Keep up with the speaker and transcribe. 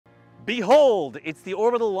Behold, it's the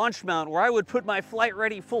orbital launch mount where I would put my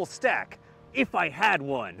flight-ready full stack, if I had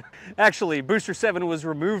one. Actually, Booster 7 was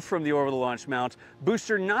removed from the orbital launch mount.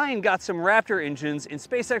 Booster 9 got some Raptor engines, and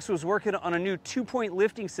SpaceX was working on a new 2-point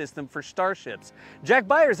lifting system for Starships. Jack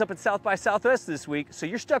Beyer's up at South by Southwest this week, so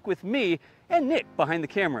you're stuck with me and Nick behind the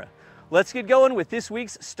camera. Let's get going with this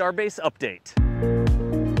week's Starbase update.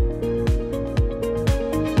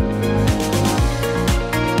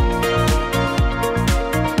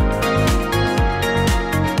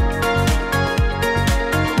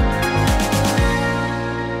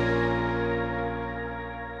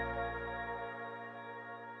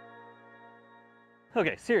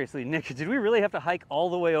 Okay, seriously, Nick, did we really have to hike all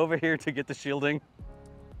the way over here to get the shielding?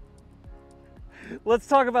 Let's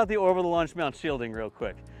talk about the orbital launch mount shielding real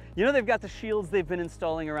quick. You know they've got the shields they've been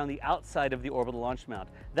installing around the outside of the orbital launch mount.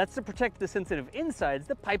 That's to protect the sensitive insides,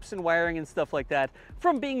 the pipes and wiring and stuff like that,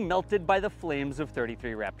 from being melted by the flames of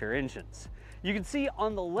 33 Raptor engines. You can see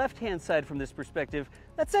on the left-hand side from this perspective,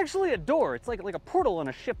 that's actually a door. It's like a portal on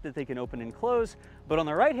a ship that they can open and close, but on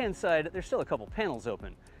the right-hand side, there's still a couple panels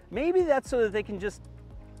open. Maybe that's so that they can just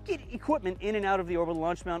get equipment in and out of the orbital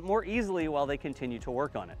launch mount more easily while they continue to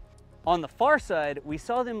work on it. On the far side, we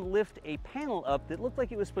saw them lift a panel up that looked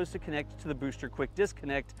like it was supposed to connect to the booster quick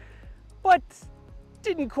disconnect, but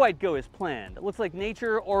didn't quite go as planned. It looks like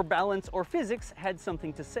nature or balance or physics had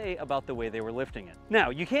something to say about the way they were lifting it. Now,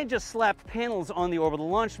 you can't just slap panels on the orbital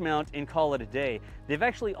launch mount and call it a day. They've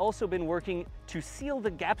actually also been working to seal the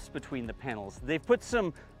gaps between the panels. They've put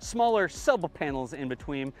some smaller sub-panels in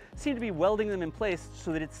between, seem to be welding them in place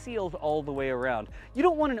so that it's sealed all the way around. You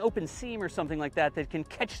don't want an open seam or something like that that can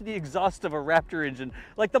catch the exhaust of a Raptor engine.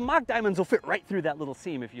 Like the mock diamonds will fit right through that little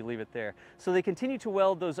seam if you leave it there. So they continue to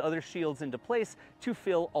weld those other shields into place to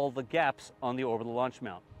fill all the gaps on the orbital launch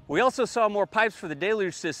mount. We also saw more pipes for the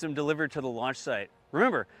Deluge system delivered to the launch site.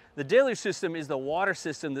 Remember, the Deluge system is the water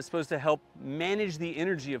system that's supposed to help manage the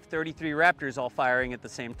energy of 33 Raptors all firing at the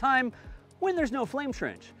same time when there's no flame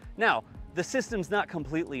trench. Now, the system's not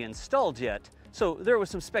completely installed yet, so there was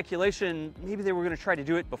some speculation maybe they were going to try to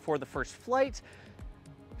do it before the first flight.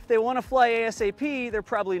 If they want to fly ASAP, they're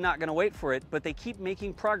probably not going to wait for it, but they keep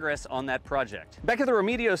making progress on that project. Back at the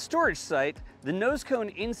Romera storage site, the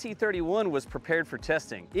nosecone NC-31 was prepared for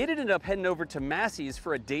testing. It ended up heading over to Massey's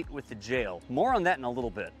for a date with the jail. More on that in a little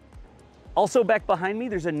bit. Also back behind me,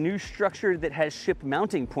 there's a new structure that has ship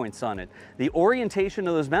mounting points on it. The orientation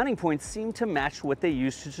of those mounting points seem to match what they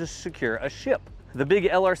use to secure a ship. The big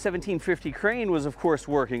LR-1750 crane was of course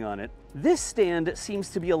working on it. This stand seems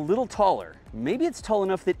to be a little taller. Maybe it's tall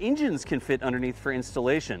enough that engines can fit underneath for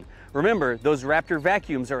installation. Remember, those Raptor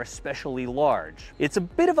vacuums are especially large. It's a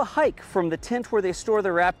bit of a hike from the tent where they store the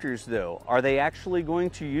Raptors though. Are they actually going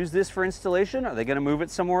to use this for installation? Are they going to move it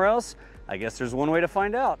somewhere else? I guess there's one way to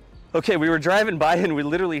find out. Okay, we were driving by and we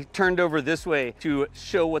literally turned over this way to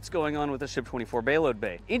show what's going on with the Ship 24 payload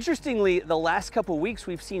bay. Interestingly, the last couple weeks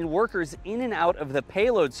we've seen workers in and out of the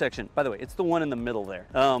payload section. By the way, it's the one in the middle there.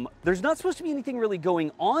 There's not supposed to be anything really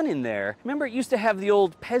going on in there. Remember, it used to have the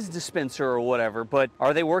old Pez dispenser or whatever, but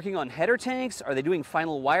are they working on header tanks? Are they doing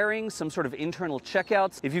final wiring, some sort of internal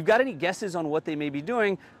checkouts? If you've got any guesses on what they may be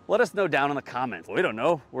doing, let us know down in the comments. We don't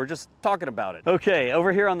know, we're just talking about it. Okay,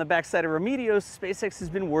 over here on the backside of Remedios, SpaceX has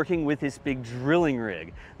been working with this big drilling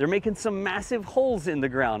rig. They're making some massive holes in the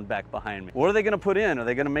ground back behind me. What are they gonna put in? Are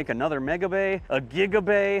they gonna make another mega bay? A giga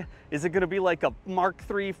bay? Is it gonna be like a Mark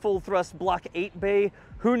III full thrust Block 8 bay?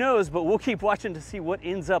 Who knows, but we'll keep watching to see what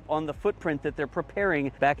ends up on the footprint that they're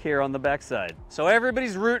preparing back here on the backside. So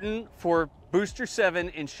everybody's rooting for Booster 7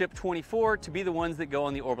 and Ship 24 to be the ones that go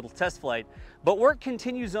on the orbital test flight, but work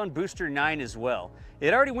continues on Booster 9 as well.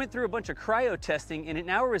 It already went through a bunch of cryo testing and it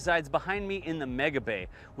now resides behind me in the Mega Bay.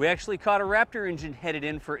 We actually caught a Raptor engine headed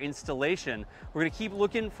in for installation. We're gonna keep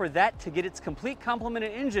looking for that to get its complete complement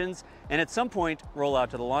of engines and at some point roll out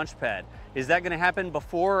to the launch pad. Is that gonna happen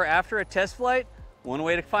before or after a test flight? One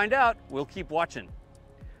way to find out, we'll keep watching.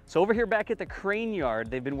 So over here back at the crane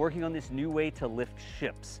yard, they've been working on this new way to lift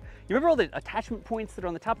ships. You remember all the attachment points that are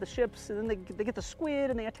on the top of the ships, and then they get the squid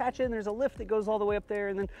and they attach it and there's a lift that goes all the way up there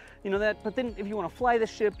and then, you know that, but then if you want to fly the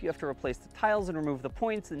ship, you have to replace the tiles and remove the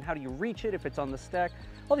points, and how do you reach it if it's on the stack?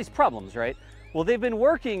 All these problems, right? Well, they've been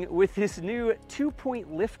working with this new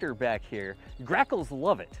 2-point lifter back here. Grackles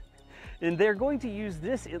love it. And they're going to use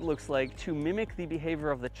this, it looks like, to mimic the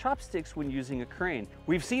behavior of the chopsticks when using a crane.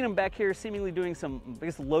 We've seen them back here seemingly doing some, I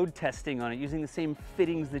guess, load testing on it, using the same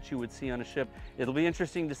fittings that you would see on a ship. It'll be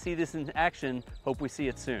interesting to see this in action. Hope we see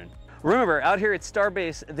it soon. Remember, out here at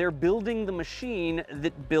Starbase, they're building the machine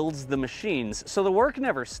that builds the machines, so the work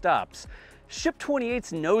never stops. Ship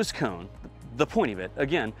 28's nose cone, the pointy bit,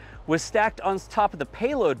 again, was stacked on top of the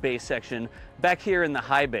payload bay section back here in the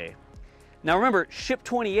high bay. Now remember, Ship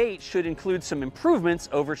 28 should include some improvements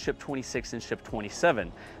over Ship 26 and Ship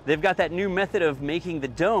 27. They've got that new method of making the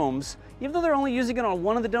domes. Even though they're only using it on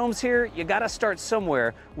one of the domes here, you gotta start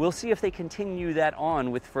somewhere. We'll see if they continue that on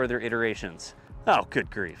with further iterations. Oh, good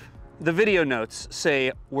grief. The video notes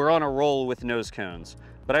say we're on a roll with nose cones,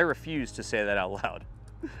 but I refuse to say that out loud.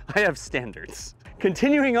 I have standards.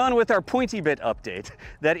 Continuing on with our pointy bit update,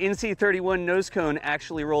 that NC-31 nose cone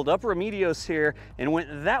actually rolled up Remedios here and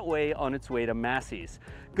went that way on its way to Massey's.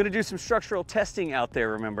 Gonna do some structural testing out there,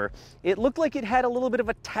 remember. It looked like it had a little bit of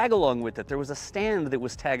a tag along with it. There was a stand that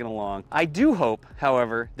was tagging along. I do hope,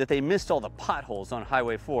 however, that they missed all the potholes on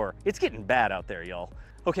Highway 4. It's getting bad out there, y'all.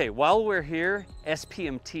 Okay, while we're here,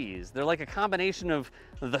 SPMTs. They're like a combination of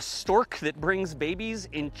the stork that brings babies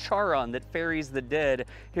and Charon that ferries the dead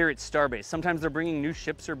here at Starbase. Sometimes they're bringing new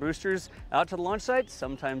ships or boosters out to the launch site.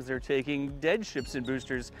 Sometimes they're taking dead ships and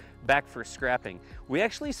boosters back for scrapping. We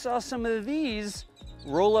actually saw some of these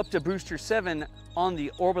roll up to Booster 7 on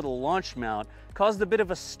the orbital launch mount. Caused a bit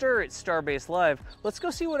of a stir at Starbase Live. Let's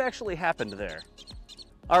go see what actually happened there.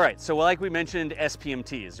 All right, so like we mentioned,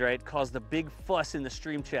 SPMTs, right? Caused a big fuss in the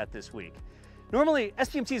stream chat this week. Normally,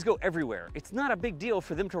 SPMTs go everywhere. It's not a big deal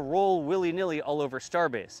for them to roll willy-nilly all over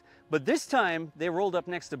Starbase. But this time, they rolled up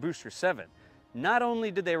next to Booster 7. Not only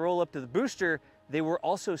did they roll up to the booster, they were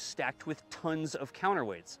also stacked with tons of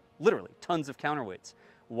counterweights. Literally, tons of counterweights.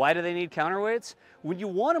 Why do they need counterweights? When you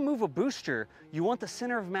want to move a booster, you want the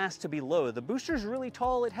center of mass to be low. The booster's really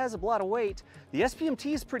tall, it has a lot of weight. The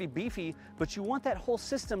SPMT is pretty beefy, but you want that whole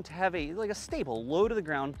system to have a stable, low to the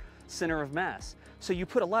ground center of mass. So you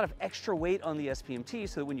put a lot of extra weight on the SPMT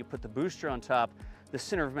so that when you put the booster on top, the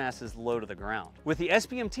center of mass is low to the ground. With the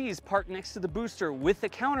SPMTs parked next to the booster with the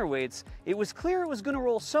counterweights, it was clear it was going to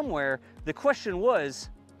roll somewhere. The question was,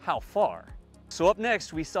 how far? So up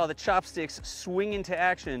next, we saw the chopsticks swing into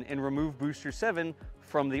action and remove Booster 7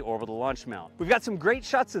 from the orbital launch mount. We've got some great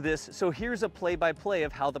shots of this, so here's a play-by-play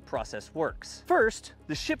of how the process works. First,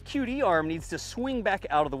 the ship QD arm needs to swing back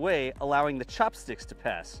out of the way, allowing the chopsticks to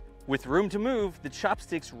pass. With room to move, the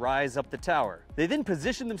chopsticks rise up the tower. They then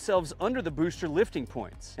position themselves under the booster lifting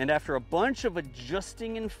points, and after a bunch of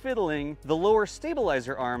adjusting and fiddling, the lower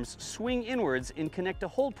stabilizer arms swing inwards and connect to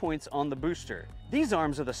hold points on the booster. These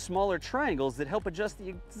arms are the smaller triangles that help adjust the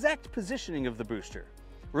exact positioning of the booster.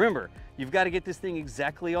 Remember, you've got to get this thing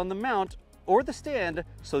exactly on the mount or the stand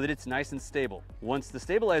so that it's nice and stable. Once the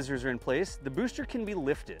stabilizers are in place, the booster can be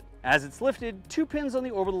lifted. As it's lifted, 2 pins on the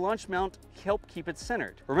orbital launch mount help keep it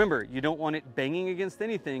centered. Remember, you don't want it banging against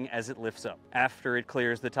anything as it lifts up. After it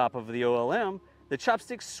clears the top of the OLM, the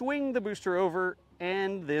chopsticks swing the booster over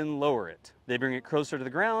and then lower it. They bring it closer to the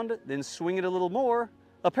ground, then swing it a little more.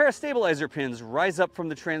 A pair of stabilizer pins rise up from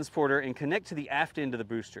the transporter and connect to the aft end of the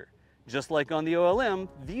booster. Just like on the OLM,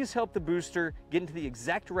 these help the booster get into the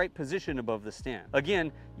exact right position above the stand.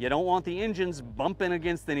 Again, you don't want the engines bumping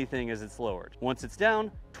against anything as it's lowered. Once it's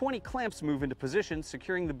down, 20 clamps move into position,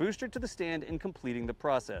 securing the booster to the stand and completing the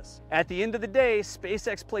process. At the end of the day,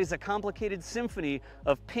 SpaceX plays a complicated symphony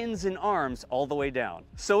of pins and arms all the way down.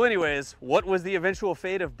 So anyways, what was the eventual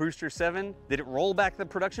fate of Booster 7? Did it roll back to the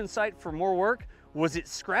production site for more work? Was it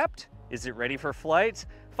scrapped? Is it ready for flight?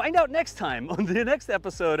 Find out next time on the next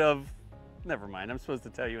episode of... Never mind, I'm supposed to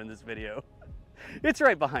tell you in this video. It's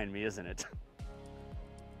right behind me, isn't it?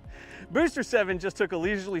 Booster 7 just took a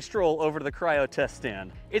leisurely stroll over to the cryo test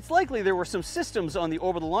stand. It's likely there were some systems on the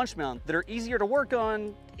orbital launch mount that are easier to work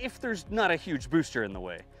on if there's not a huge booster in the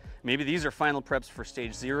way. Maybe these are final preps for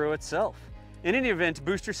Stage 0 itself. In any event,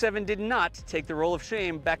 Booster 7 did not take the roll of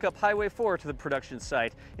shame back up Highway 4 to the production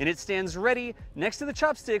site, and it stands ready next to the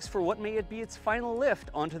chopsticks for what may be its final lift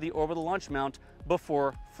onto the orbital launch mount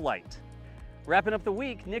before flight. Wrapping up the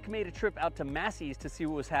week, Nick made a trip out to Massey's to see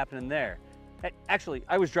what was happening there. Actually,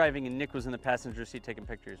 I was driving and Nick was in the passenger seat taking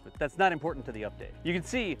pictures, but that's not important to the update. You can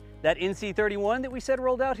see that NC-31 that we said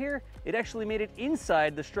rolled out here, it actually made it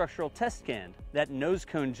inside the structural test can, that nose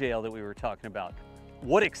cone jail that we were talking about.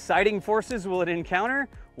 What exciting forces will it encounter?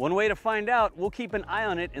 One way to find out, we'll keep an eye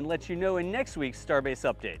on it and let you know in next week's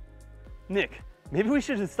Starbase update. Nick, maybe we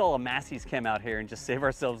should install a Massey's cam out here and just save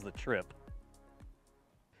ourselves the trip.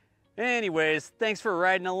 Anyways, thanks for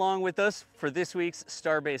riding along with us for this week's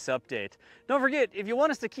Starbase update. Don't forget, if you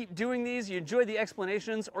want us to keep doing these, you enjoy the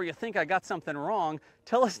explanations, or you think I got something wrong,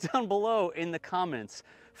 tell us down below in the comments.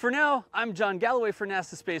 For now, I'm John Galloway for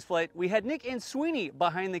NASA Spaceflight. We had Nick Ansuini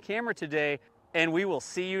behind the camera today, and we will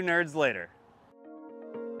see you nerds later.